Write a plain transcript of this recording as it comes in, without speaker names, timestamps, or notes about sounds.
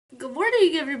Good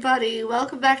morning, everybody!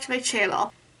 Welcome back to my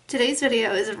channel. Today's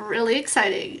video is really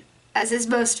exciting, as is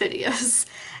most videos.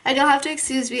 And you'll have to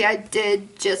excuse me, I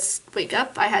did just wake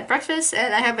up. I had breakfast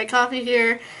and I have my coffee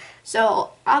here.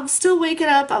 So I'm still waking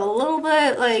up. I'm a little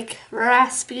bit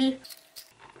raspy.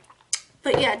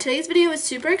 But yeah, today's video is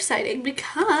super exciting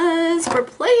because we're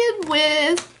playing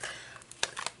with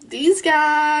these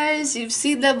guys. You've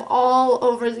seen them all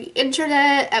over the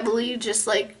internet. Emily just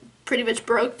pretty much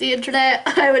broke the internet,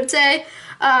 I would say.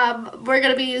 We're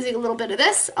going to be using a little bit of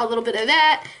this, a little bit of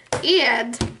that,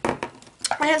 and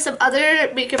I have some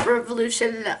other Makeup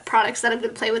Revolution products that I'm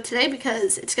going to play with today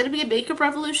because it's going to be a Makeup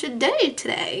Revolution day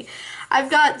today.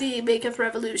 I've got the Makeup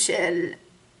Revolution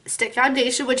Stick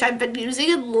Foundation, which I've been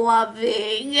using and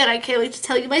loving, and I can't wait to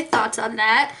tell you my thoughts on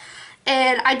that.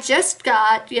 And I just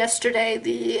got, yesterday,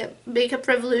 the Makeup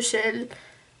Revolution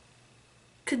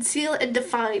Conceal and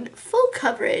Define Full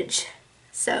Coverage.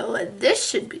 So this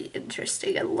should be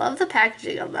interesting. I love the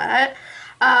packaging on that.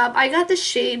 I got the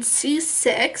shade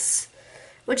C6,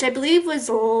 which I believe was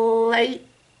light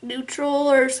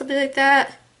neutral or something like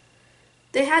that.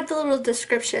 They had the little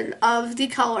description of the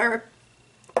color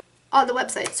on the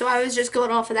website, so I was just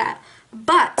going off of that.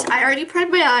 But I already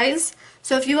primed my eyes,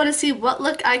 so if you want to see what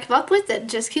look I come up with, then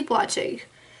just keep watching.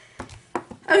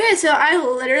 Okay, so I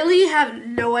literally have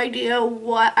no idea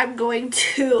what I'm going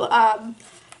to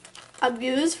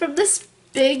use from this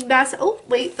big massive. Oh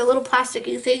wait, the little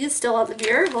plasticky thing is still on the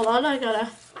mirror. Hold on, I gotta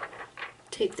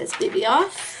take this baby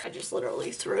off. I just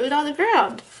literally threw it on the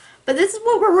ground. But this is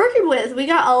what we're working with. We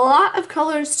got a lot of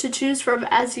colors to choose from,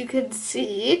 as you can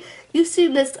see. You've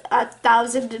seen this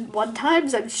 1,001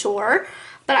 times, I'm sure.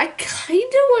 But I kind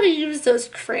of want to use those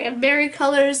cranberry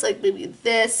colors, like maybe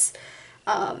this.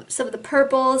 Some of the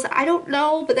purples, I don't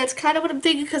know, but that's kind of what I'm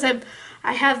thinking because I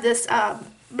have this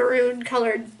maroon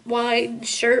colored wine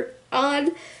shirt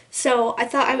on, so I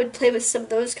thought I would play with some of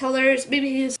those colors. Maybe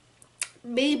use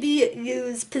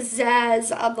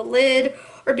Pizzazz on the lid,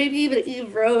 or maybe even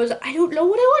Eve Rose. I don't know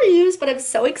what I want to use, but I'm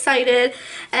so excited,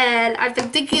 and I've been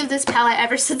thinking of this palette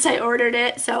ever since I ordered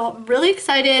it, so I'm really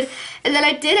excited. And then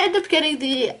I did end up getting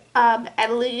the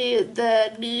Emily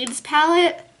the Needs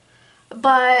palette.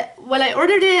 But when I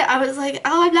ordered it, I was like,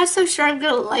 oh, I'm not so sure I'm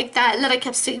going to like that. And then I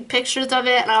kept seeing pictures of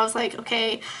it, and I was like,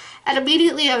 okay. And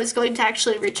immediately I was going to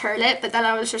actually return it, but then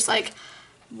I was just like,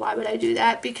 why would I do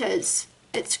that? Because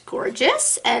it's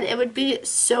gorgeous, and it would be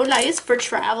so nice for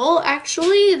travel,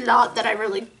 actually. Not that I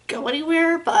really go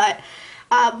anywhere, but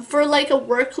for like a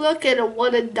work look and a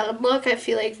one and done look, I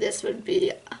feel like this would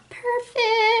be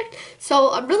perfect.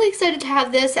 So I'm really excited to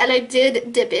have this, and I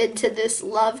did dip into this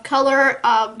Love color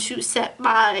to set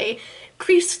my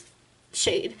crease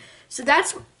shade. So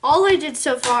that's all I did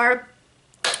so far.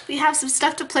 We have some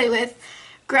stuff to play with.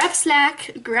 Grab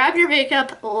snack, grab your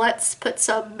makeup, let's put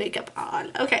some makeup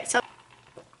on. Okay,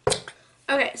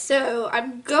 so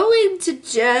I'm going to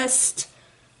just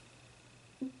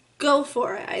go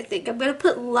for it, I think. I'm going to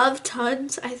put Love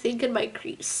Tons, I think, in my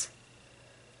crease.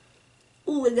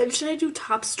 Ooh, and then should I do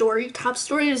Top Story? Top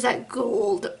Story is that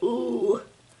gold. Ooh.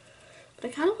 But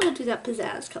I kind of want to do that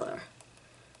pizzazz color.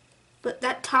 But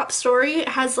that Top Story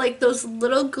has like those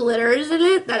little glitters in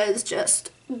it that is just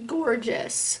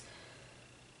gorgeous.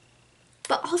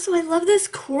 But also I love this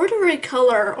corduroy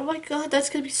color. Oh my god, that's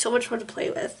going to be so much fun to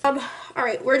play with.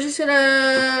 Alright, we're just going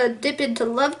to dip into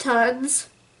Love Tons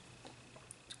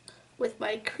with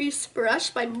my crease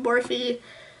brush, my Morphe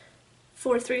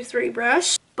 433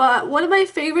 brush. But one of my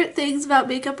favorite things about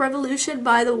Makeup Revolution,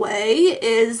 by the way,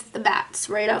 is the mattes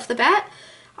right off the bat.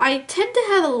 I tend to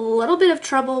have a little bit of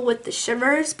trouble with the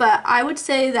shimmers, but I would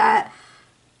say that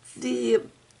the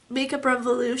Makeup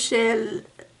Revolution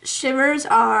shimmers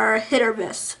are hit or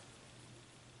miss.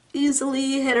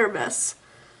 Easily hit or miss.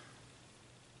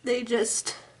 They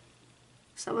just,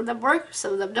 some of them work,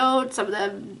 some of them don't, some of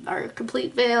them are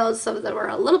complete fails, some of them are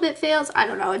a little bit fails. I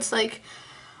don't know, it's like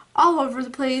all over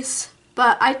the place.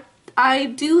 But I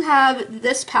do have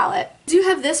this palette.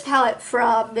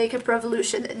 From Makeup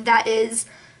Revolution, and that is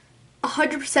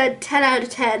 100% 10 out of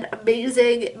 10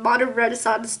 amazing Modern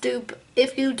Renaissance dupe.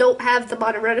 If you don't have the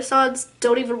Modern Renaissance,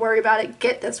 don't even worry about it.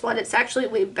 Get this one. It's actually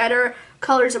way better.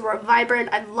 Colors are more vibrant.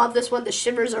 I love this one. The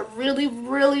shimmers are really,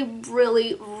 really,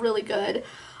 really, really good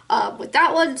with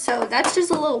that one. So that's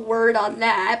just a little word on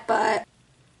that. But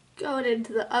going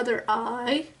into the other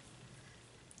eye.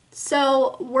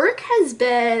 So work has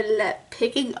been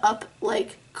picking up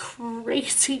like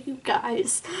crazy, you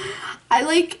guys.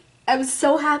 I'm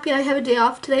so happy I have a day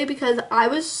off today because I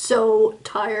was so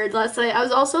tired last night. I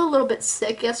was also a little bit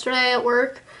sick yesterday at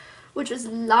work, which was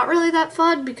not really that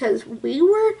fun because we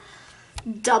were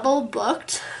double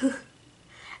booked.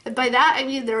 And by that I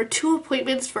mean there were 2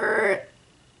 appointments for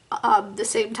the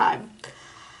same time.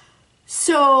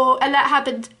 So, and that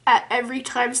happened at every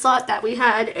time slot that we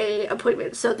had a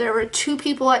appointment. So there were 2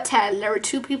 people at 10, there were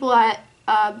 2 people at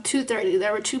 2:30,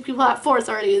 there were 2 people at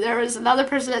 4:30, there was another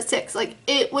person at 6. Like,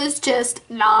 it was just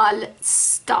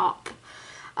non-stop.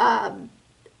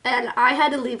 And I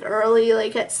had to leave early,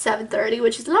 like at 7:30,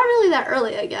 which is not really that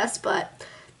early, I guess, but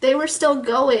they were still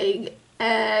going,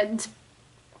 and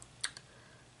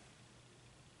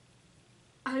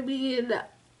I mean,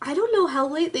 I don't know how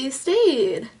late they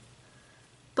stayed,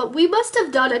 but we must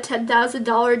have done a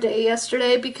 $10,000 day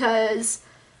yesterday, because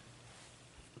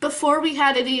before we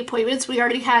had any appointments, we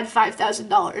already had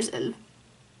 $5,000 in.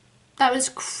 That was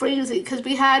crazy, because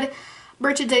we had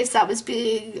merchandise that was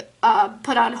being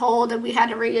put on hold, and we had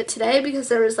to ring it today because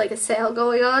there was like a sale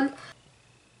going on.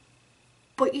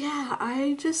 But yeah,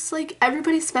 I just, like,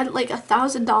 everybody spent like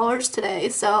 $1,000 today.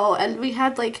 So, and we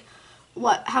had like,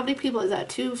 what, how many people is that?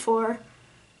 2, 4,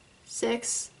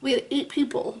 6, we had 8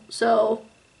 people. So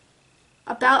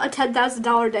about a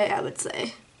 $10,000 day, I would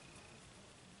say.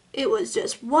 It was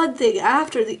just one thing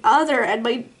after the other, and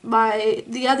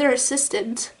the other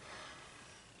assistant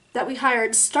that we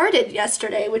hired started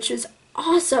yesterday, which is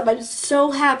awesome. I'm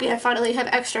so happy I finally have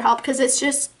extra help, because it's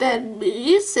just been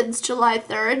me since July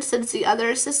 3rd, since the other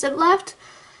assistant left.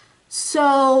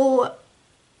 So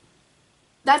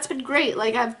that's been great.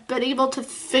 Like, I've been able to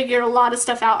figure a lot of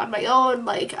stuff out on my own.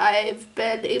 Like, I've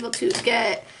been able to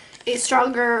get a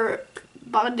stronger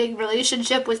bonding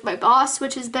relationship with my boss,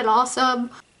 which has been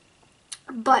awesome.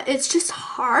 But it's just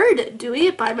hard doing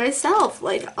it by myself.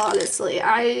 Like, honestly,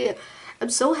 I'm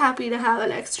so happy to have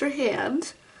an extra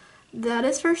hand, that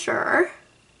is for sure.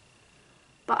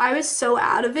 But I was so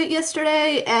out of it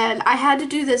yesterday, and I had to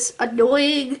do this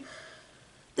annoying,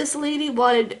 this lady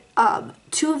wanted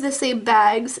 2 of the same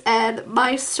bags, and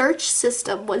my search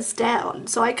system was down.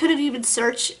 So I couldn't even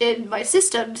search in my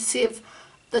system to see if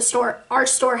our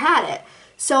store had it.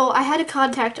 So I had to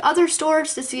contact other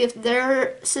stores to see if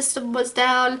their system was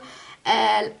down,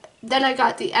 and then I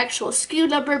got the actual SKU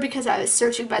number because I was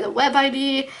searching by the web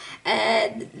ID,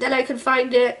 and then I could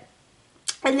find it.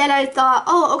 And then I thought,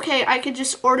 oh, okay, I could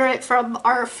just order it from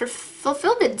our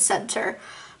fulfillment center.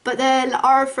 But then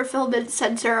our fulfillment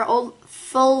center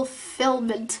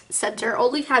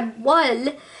only had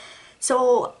 1,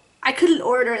 so I couldn't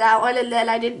order that one, and then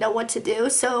I didn't know what to do.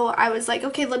 So I was like,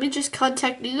 okay, let me just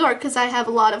contact New York, because I have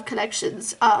a lot of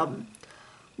connections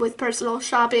with personal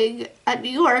shopping at New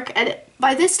York. And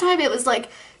by this time it was like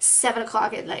 7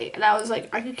 o'clock at night, and I was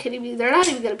like, are you kidding me? They're not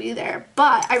even gonna be there.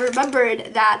 But I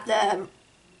remembered that the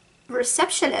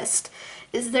receptionist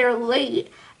is there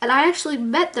late, and I actually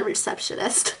met the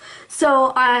receptionist.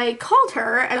 So I called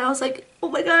her, and I was like, oh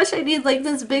my gosh, I need like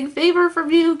this big favor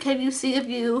from you. Can you see if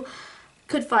you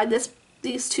could find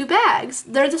these 2 bags?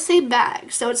 They're the same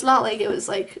bag, so it's not like it was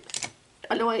like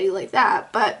annoying like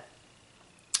that. But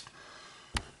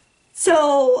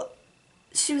so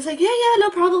she was like, yeah, no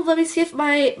problem, let me see if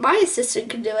my assistant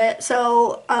can do it.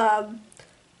 So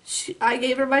I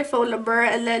gave her my phone number,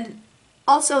 and then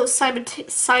also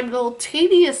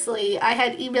simultaneously I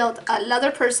had emailed another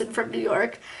person from New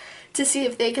York to see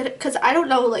if they could, because I don't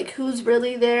know like who's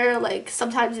really there, like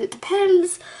sometimes it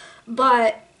depends.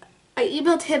 But I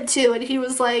emailed him too, and he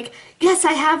was like, yes,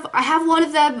 I have one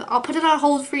of them, I'll put it on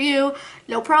hold for you,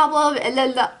 no problem. And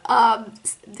then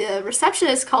the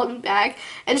receptionist called me back,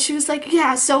 and she was like,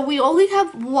 yeah, so we only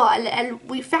have 1, and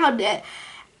we found it.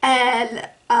 And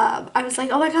I was like,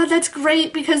 oh my god, that's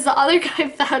great, because the other guy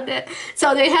found it.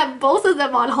 So they have both of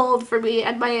them on hold for me,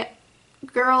 and my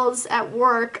girls at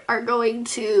work are going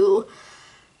to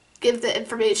give the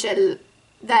information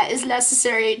that is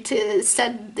necessary to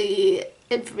send the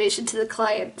information to the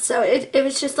client. So it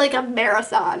was just like a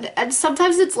marathon, and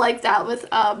sometimes it's like that with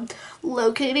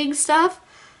locating stuff.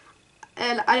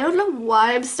 And I don't know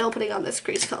why I'm still putting on this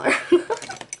crease color.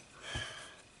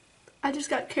 I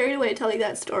just got carried away telling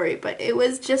that story, but it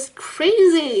was just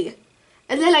crazy.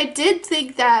 And then I did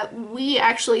think that we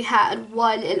actually had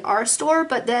 1 in our store,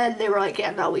 but then they were like, yeah,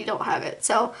 no, we don't have it.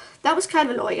 So that was kind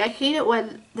of annoying. I hate it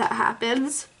when that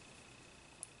happens.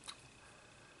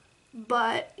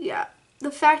 But yeah, the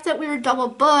fact that we were double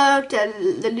booked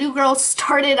and the new girl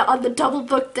started on the double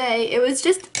book day, it was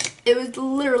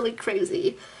literally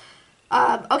crazy.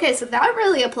 Okay, so that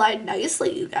really applied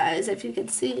nicely, you guys, if you can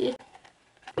see.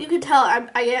 You can tell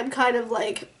I am kind of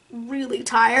like really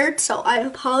tired, so I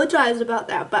apologize about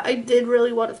that, but I did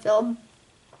really want to film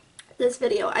this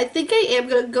video. I think I am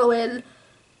going to go in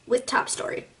with Top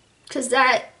Story, because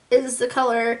that is the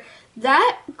color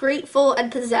That, Grateful,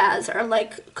 and Pizzazz are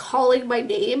like calling my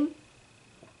name.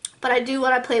 But I do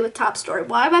want to play with Top Story.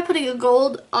 Why am I putting a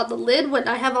gold on the lid when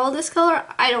I have all this color?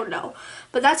 I don't know.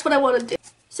 But that's what I want to do.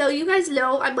 So you guys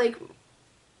know I'm like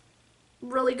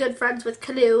really good friends with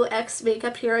Canoe X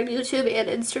Makeup here on YouTube and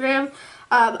Instagram.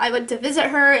 I went to visit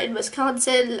her in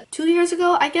Wisconsin 2 years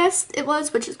ago, I guess it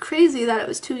was, which is crazy that it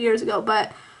was 2 years ago,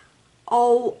 but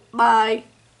oh my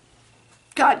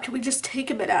God, can we just take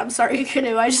a minute? I'm sorry,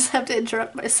 Canoe, I just have to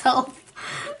interrupt myself.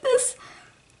 This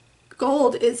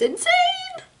gold is insane!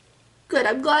 Good,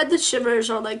 I'm glad the shimmers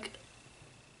are like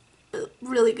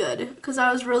really good, because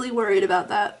I was really worried about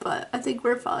that, but I think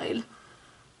we're fine.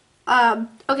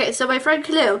 Okay, so my friend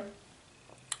Canoe,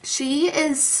 she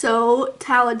is so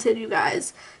talented, you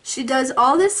guys. She does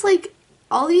all this like,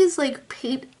 all these like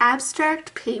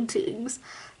abstract paintings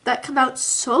that come out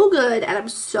so good, and I'm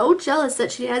so jealous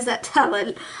that she has that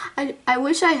talent. I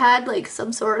wish I had like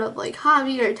some sort of like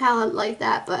hobby or talent like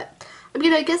that, but I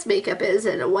mean, I guess makeup is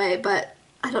in a way, but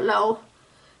I don't know.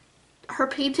 Her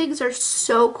paintings are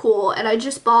so cool, and I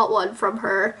just bought one from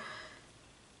her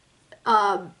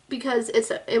because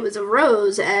it was a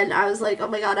rose, and I was like, oh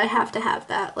my God, I have to have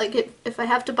that. Like, if I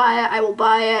have to buy it, I will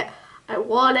buy it. I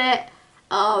want it.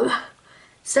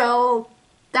 So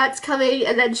that's coming,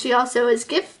 and then she also is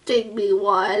gifting me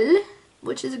one,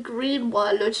 which is a green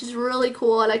one, which is really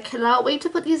cool, and I cannot wait to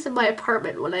put these in my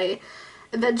apartment when I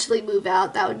eventually move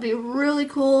out. That would be really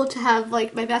cool to have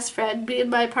like my best friend be in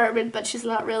my apartment, but she's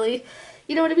not really,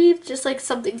 you know what I mean? Just like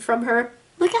something from her,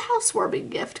 like a housewarming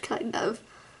gift kind of.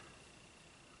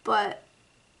 But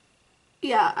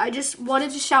yeah, I just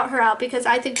wanted to shout her out because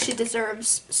I think she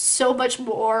deserves so much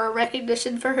more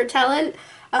recognition for her talent.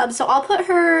 So I'll put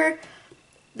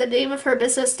the name of her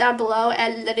business down below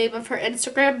and the name of her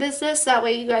Instagram business. That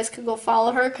way you guys can go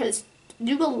follow her because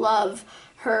you will love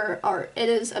her art. It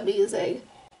is amazing.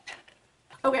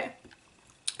 Okay.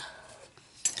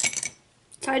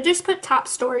 So I just put Top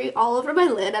Story all over my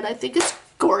lid, and I think it's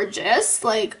gorgeous.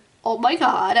 Like, oh my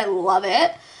God, I love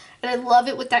it. And I love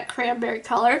it with that cranberry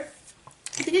color.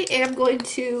 I think I am going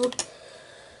to,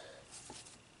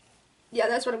 yeah,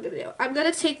 that's what I'm going to do. I'm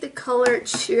going to take the color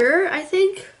Cheer, I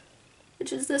think,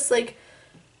 which is this like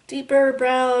deeper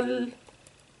brown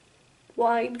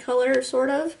wine color,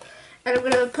 sort of. And I'm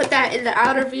going to put that in the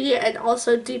outer V and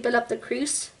also deepen up the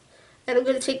crease. And I'm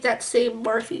going to take that same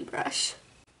Morphe brush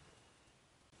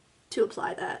to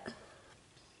apply that.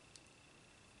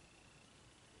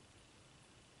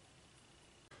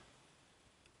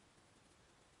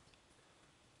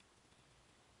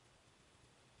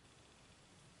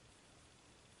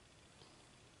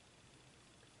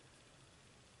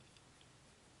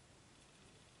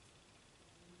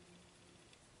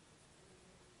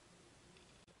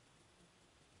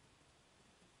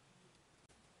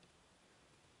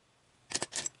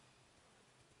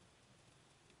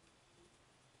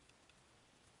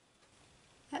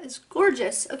 That is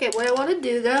gorgeous. Okay, what I want to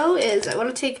do though is I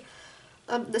want to take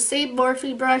the same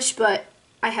Morphe brush, but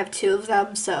I have two of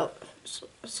them, so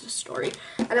it's a story.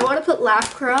 And I want to put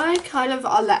Lacquer kind of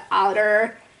on the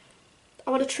outer.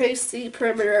 I want to trace the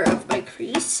perimeter of my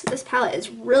crease. This palette is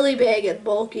really big and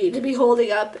bulky to be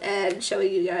holding up and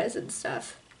showing you guys and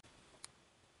stuff.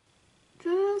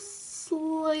 Just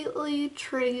slightly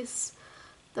trace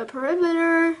the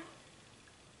perimeter.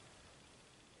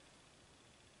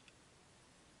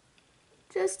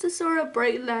 Just to sort of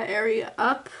brighten that area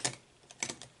up.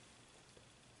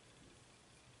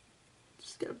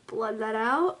 Just gonna blend that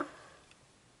out.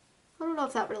 I don't know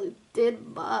if that really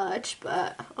did much,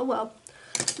 but oh well.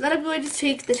 Then I'm going to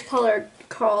take this color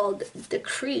called the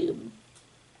Cream.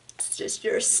 It's just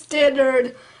your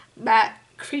standard matte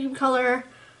cream color.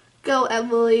 Go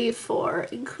Emily for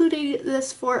including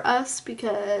this for us,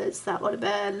 because that would have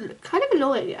been kind of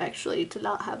annoying actually to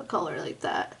not have a color like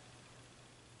that.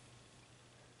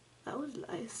 That was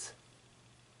nice.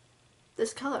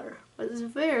 This color was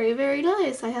very, very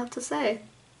nice, I have to say.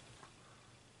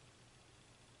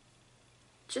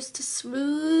 Just to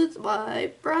smooth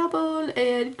my brow bone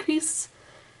and crease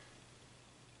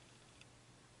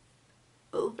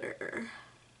over.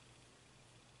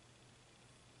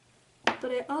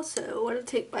 But I also want to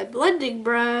take my blending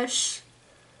brush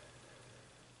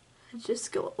and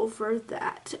just go over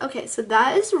that. Okay, so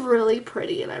that is really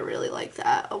pretty and I really like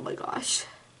that. Oh my gosh.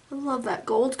 I love that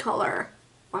gold color.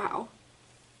 Wow.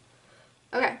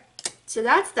 Okay, so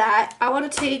that's that. I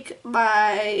want to take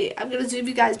my, I'm going to zoom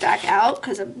you guys back out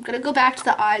because I'm going to go back to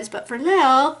the eyes, but for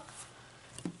now,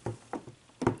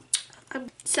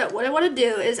 so what I want to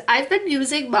do is I've been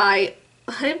using my,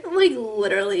 I'm like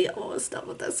literally almost done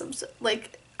with this.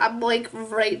 I'm like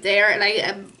right there, and I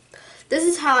am This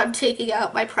is how I'm taking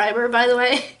out my primer, by the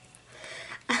way.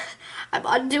 I'm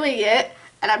undoing it,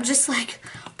 and I'm just like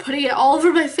putting it all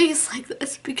over my face like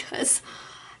this because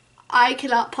I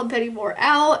cannot pump any more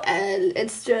out, and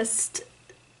it's just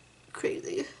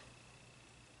crazy.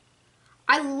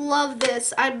 I love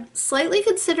this. I'm slightly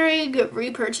considering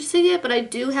repurchasing it, but I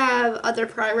do have other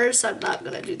primers, so I'm not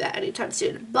going to do that anytime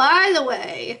soon. By the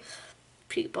way,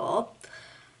 people,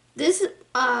 this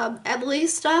Emily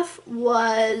stuff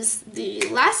was the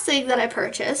last thing that I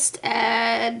purchased,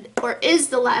 or is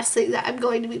the last thing that I'm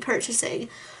going to be purchasing,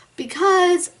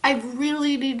 because I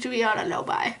really need to be on a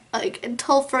no-buy, like,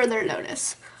 until further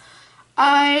notice.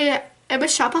 I am a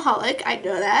shopaholic, I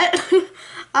know that.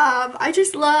 I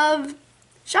just love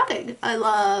shopping. I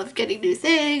love getting new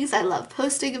things. I love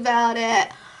posting about it.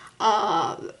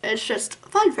 It's just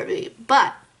fun for me,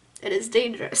 but it is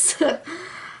dangerous.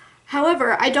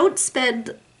 However, I don't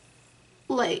spend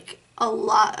like a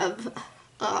lot of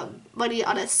money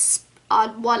on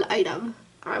one item,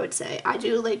 I would say. I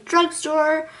do like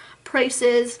drugstore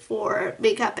prices for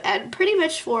makeup and pretty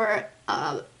much for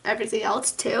everything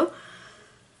else too.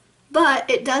 But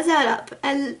it does add up,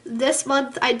 and this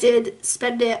month I did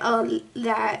spend it on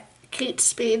that Kate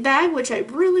Spade bag, which I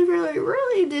really, really,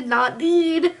 really did not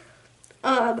need.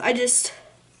 I just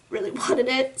really wanted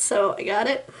it, so I got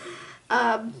it.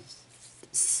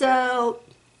 So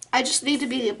I just need to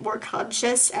be more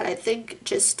conscious, and I think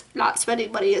just not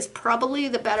spending money is probably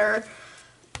the better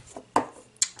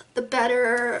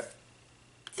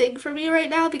thing for me right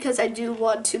now, because I do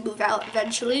want to move out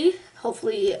eventually.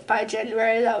 Hopefully by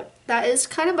January. That is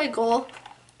kind of my goal.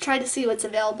 Try to see what's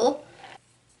available.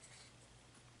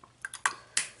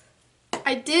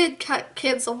 I did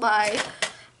cancel my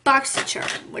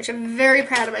BoxyCharm, which I'm very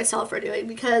proud of myself for doing,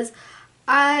 because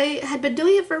I had been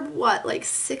doing it for what, like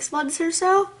 6 months or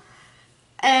so,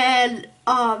 and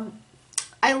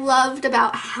I loved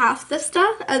about half the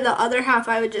stuff, and the other half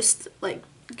I would just like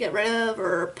get rid of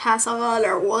or pass on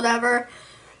or whatever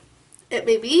it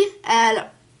may be. And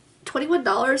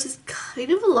 $21 is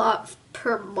kind of a lot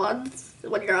per month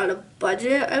when you're on a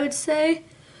budget, I would say.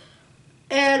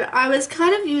 And I was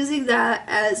kind of using that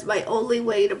as my only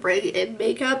way to bring in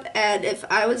makeup, and if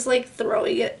I was like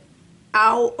throwing it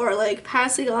out or like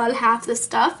passing on half the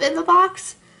stuff in the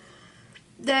box,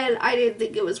 then I didn't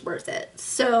think it was worth it.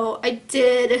 So I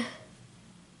did,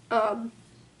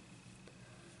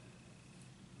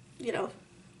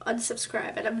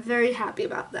 unsubscribe, and I'm very happy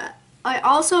about that. I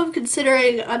also am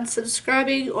considering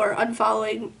unsubscribing or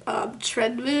unfollowing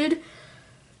Trend Mood,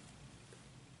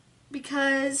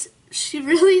 because she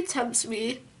really tempts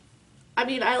me. I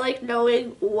mean, I like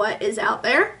knowing what is out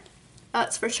there,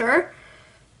 that's for sure,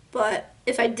 but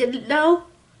if I didn't know,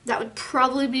 that would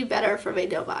probably be better for my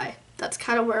no-buy. That's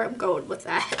kind of where I'm going with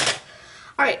that.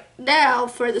 Alright, now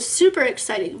for the super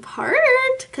exciting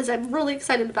part, because I'm really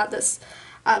excited about this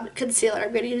concealer.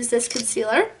 I'm going to use this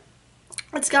concealer.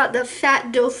 It's got the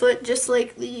fat doe foot, just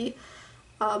like the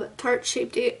Tarte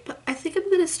Shape Tape, but I think I'm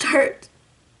going to start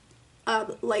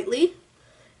lightly.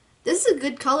 This is a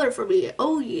good color for me.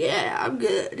 Oh yeah, I'm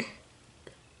good.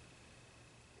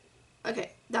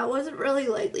 Okay, that wasn't really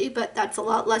lightly, but that's a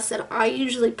lot less than I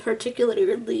usually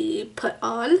particularly put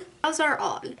on. Eyes are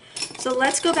on. So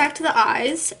let's go back to the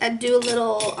eyes and do a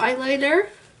little eyeliner.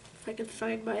 If I can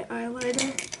find my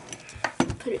eyeliner.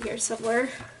 Put it here somewhere.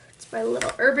 It's my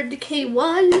little Urban Decay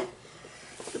one.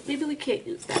 But maybe we can't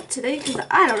use that today because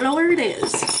I don't know where it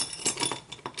is.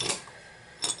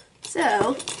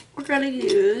 So we're going to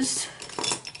use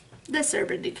this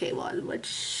Urban Decay one,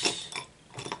 which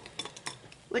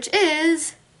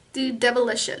is the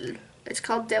Demolition. It's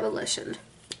called Demolition.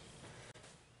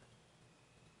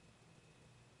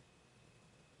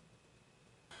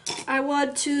 I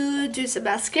want to do some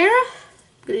mascara.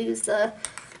 I'm going to use the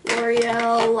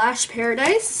L'Oreal Lash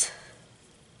Paradise.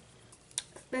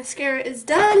 Mascara is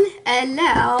done, and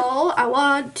now I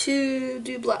want to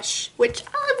do blush, which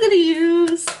I'm going to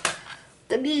use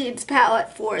the Needs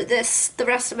palette for the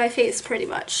rest of my face pretty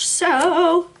much.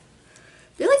 So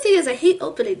the only thing is I hate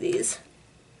opening these.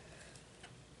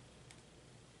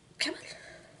 Come on.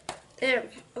 There we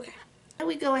go. Okay. Now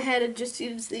we go ahead and just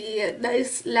use the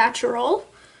nice natural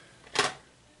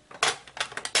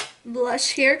blush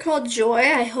here called Joy.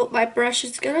 I hope my brush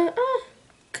is gonna,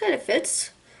 kind of fits.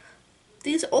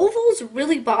 These ovals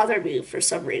really bother me for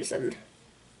some reason.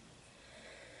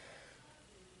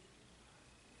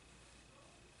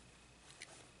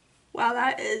 Wow,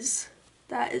 that is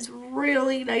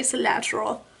really nice and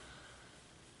natural.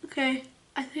 Okay,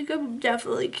 I think I'm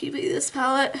definitely keeping this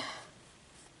palette.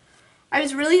 I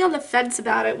was really on the fence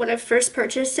about it when I first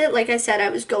purchased it. Like I said, I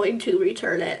was going to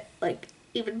return it. like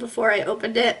even before I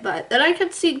opened it, but then I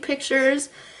kept seeing pictures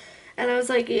and I was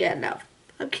like, yeah, no,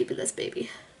 I'm keeping this baby.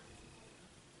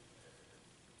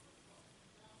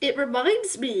 It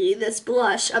reminds me, this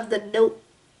blush, of the Note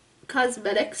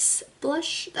Cosmetics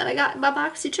blush that I got in my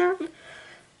BoxyCharm.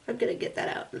 I'm gonna get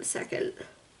that out in a second.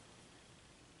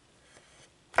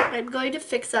 I'm going to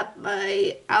fix up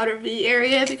my outer V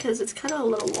area because it's kind of a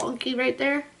little wonky right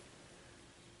there.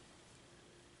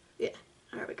 Yeah,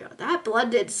 there we go. That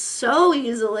blended so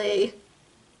easily.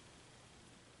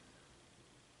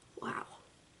 Wow.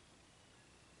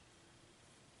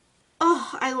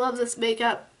 Oh, I love this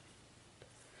makeup.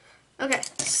 Okay,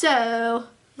 so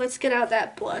let's get out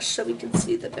that blush so we can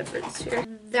see the difference here.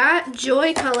 That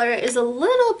Joy color is a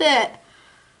little bit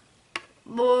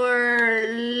more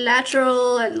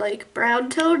natural and like brown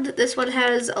toned. This one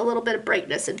has a little bit of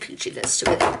brightness and peachiness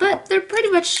to it, but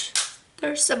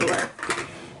they're similar.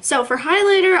 So for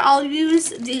highlighter, I'll use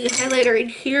the highlighter in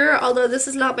here, although this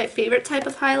is not my favorite type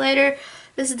of highlighter.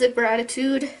 This is the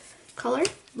Gratitude color.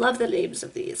 Love the names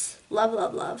of these. Love,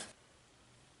 love, love.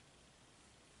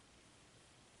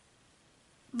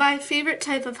 My favorite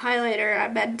type of highlighter, I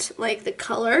meant like the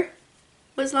color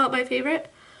was not my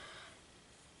favorite.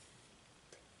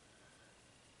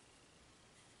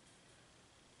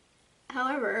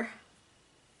 However,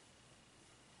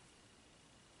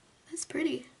 that's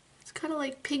pretty. It's kind of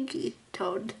like pinky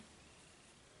toned.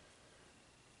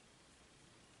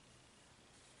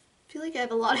 I feel like I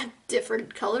have a lot of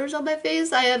different colors on my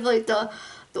face. I have like the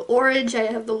orange,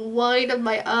 I have the white of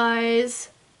my eyes.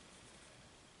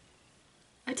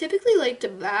 I typically like to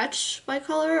match my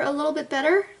color a little bit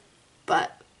better,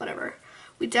 but whatever.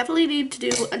 We definitely need to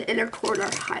do an inner corner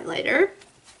highlighter.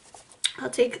 I'll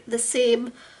take the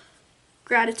same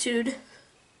Gratitude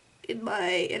in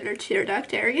my inner tear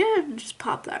duct area and just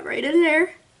pop that right in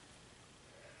there.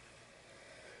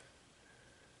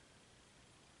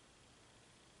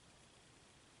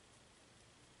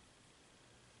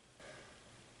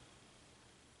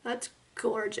 That's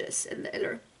gorgeous in the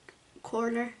inner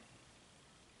corner.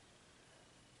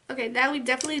 Okay, now we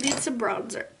definitely need some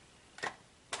bronzer.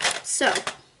 So,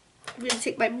 I'm going to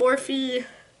take my Morphe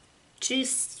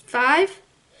G5.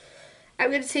 I'm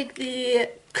going to take the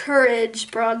Courage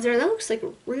bronzer. That looks like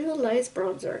a real nice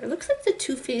bronzer. It looks like the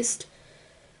Too Faced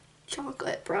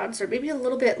chocolate bronzer. Maybe a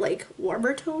little bit like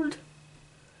warmer toned.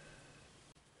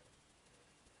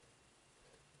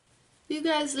 You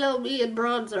guys know me and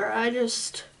bronzer. I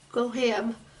just go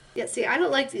ham. Yeah, see, I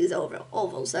don't like these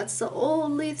ovals. That's the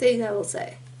only thing I will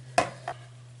say.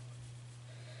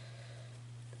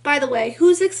 By the way,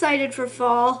 who's excited for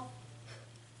fall?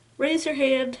 Raise your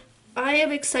hand. I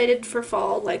am excited for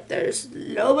fall like there's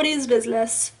nobody's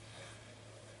business.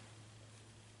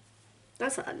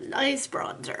 That's a nice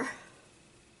bronzer.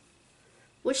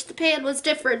 Wish the pan was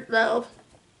different though.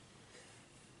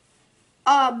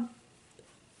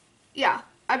 Yeah,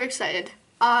 I'm excited.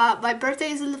 My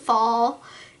birthday's in the fall.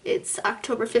 It's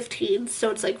October 15th,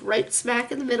 so it's like right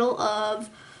smack in the middle of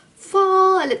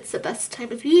fall, and it's the best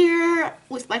time of year.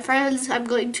 With my friends, I'm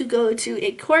going to go to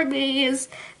a corn maze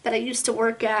that I used to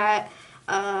work at,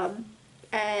 and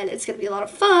it's going to be a lot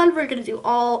of fun. We're going to do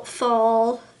all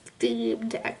fall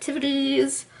themed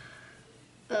activities.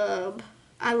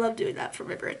 I love doing that for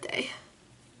my birthday.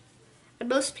 And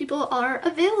most people are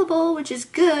available, which is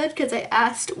good because I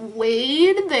asked way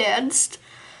in advance.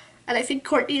 And I think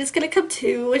Courtney is going to come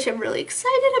too, which I'm really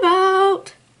excited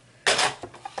about.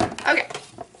 Okay.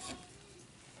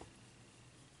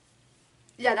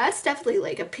 Yeah, that's definitely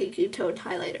like a pinky toned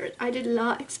highlighter. I did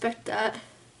not expect that.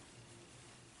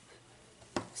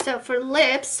 So for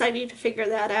lips, I need to figure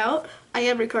that out. I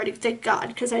am recording, thank God,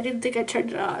 because I didn't think I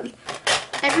turned it on.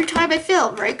 Every time I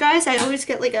film, right guys? I always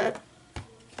get like a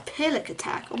panic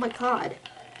attack. Oh my God.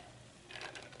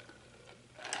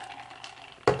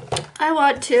 I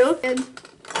want to, and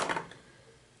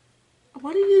I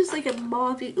want to use like a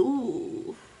mauve.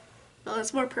 Ooh. No,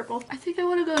 that's more purple. I think I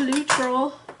want to go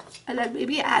neutral and then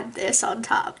maybe add this on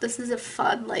top. This is a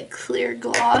fun like clear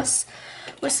gloss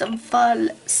with some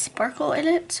fun sparkle in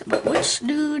it. But which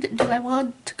nude do I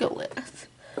want to go with?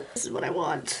 This is what I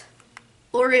want.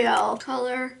 L'Oreal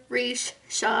Color Riche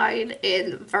Shine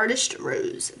in Varnished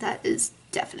Rose. That is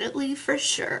definitely for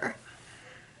sure.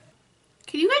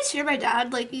 Can you guys hear my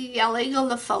dad like yelling on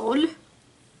the phone?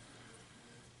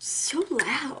 So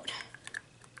loud.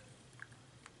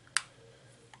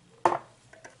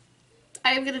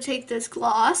 I am going to take this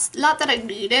gloss. Not that I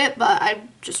need it, but I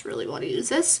just really want to use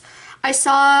this. I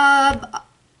saw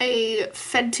a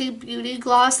Fenty Beauty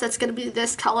gloss that's going to be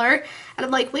this color. And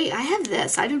I'm like, wait, I have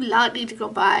this. I do not need to go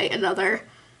buy another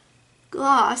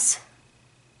gloss.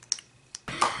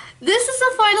 this is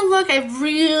the final look. I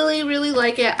really, really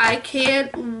like it. I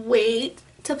can't wait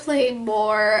to play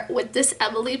more with this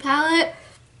Emily palette.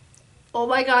 Oh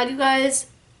my god, you guys.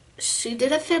 She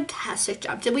did a fantastic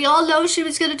job. Did we all know she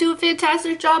was going to do a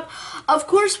fantastic job? Of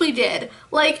course we did.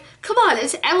 Like, come on,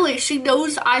 it's Emily. She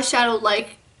knows eyeshadow,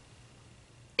 like,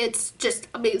 it's just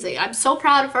amazing. I'm so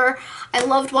proud of her. I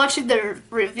loved watching the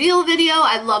reveal video.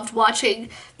 I loved watching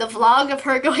the vlog of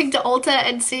her going to Ulta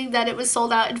and seeing that it was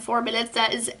sold out in 4 minutes.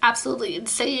 That is absolutely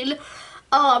insane.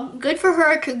 Good for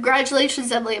her.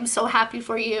 Congratulations, Emily. I'm so happy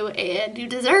for you, and you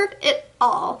deserve it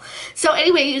all. So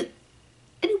anyways,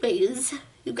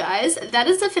 you guys, that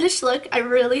is the finished look. I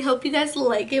really hope you guys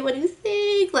like it. What do you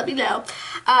think? Let me know.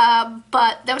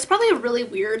 But that was probably a really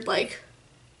weird, like,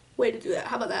 way to do that.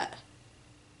 How about that?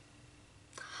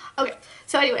 Okay,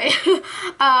 so anyway,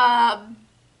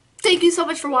 thank you so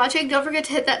much for watching. Don't forget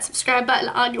to hit that subscribe button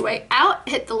on your way out.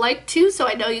 Hit the like too, so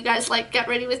I know you guys like Get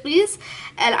Ready With Me's.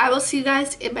 And I will see you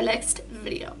guys in my next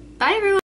video. Bye, everyone.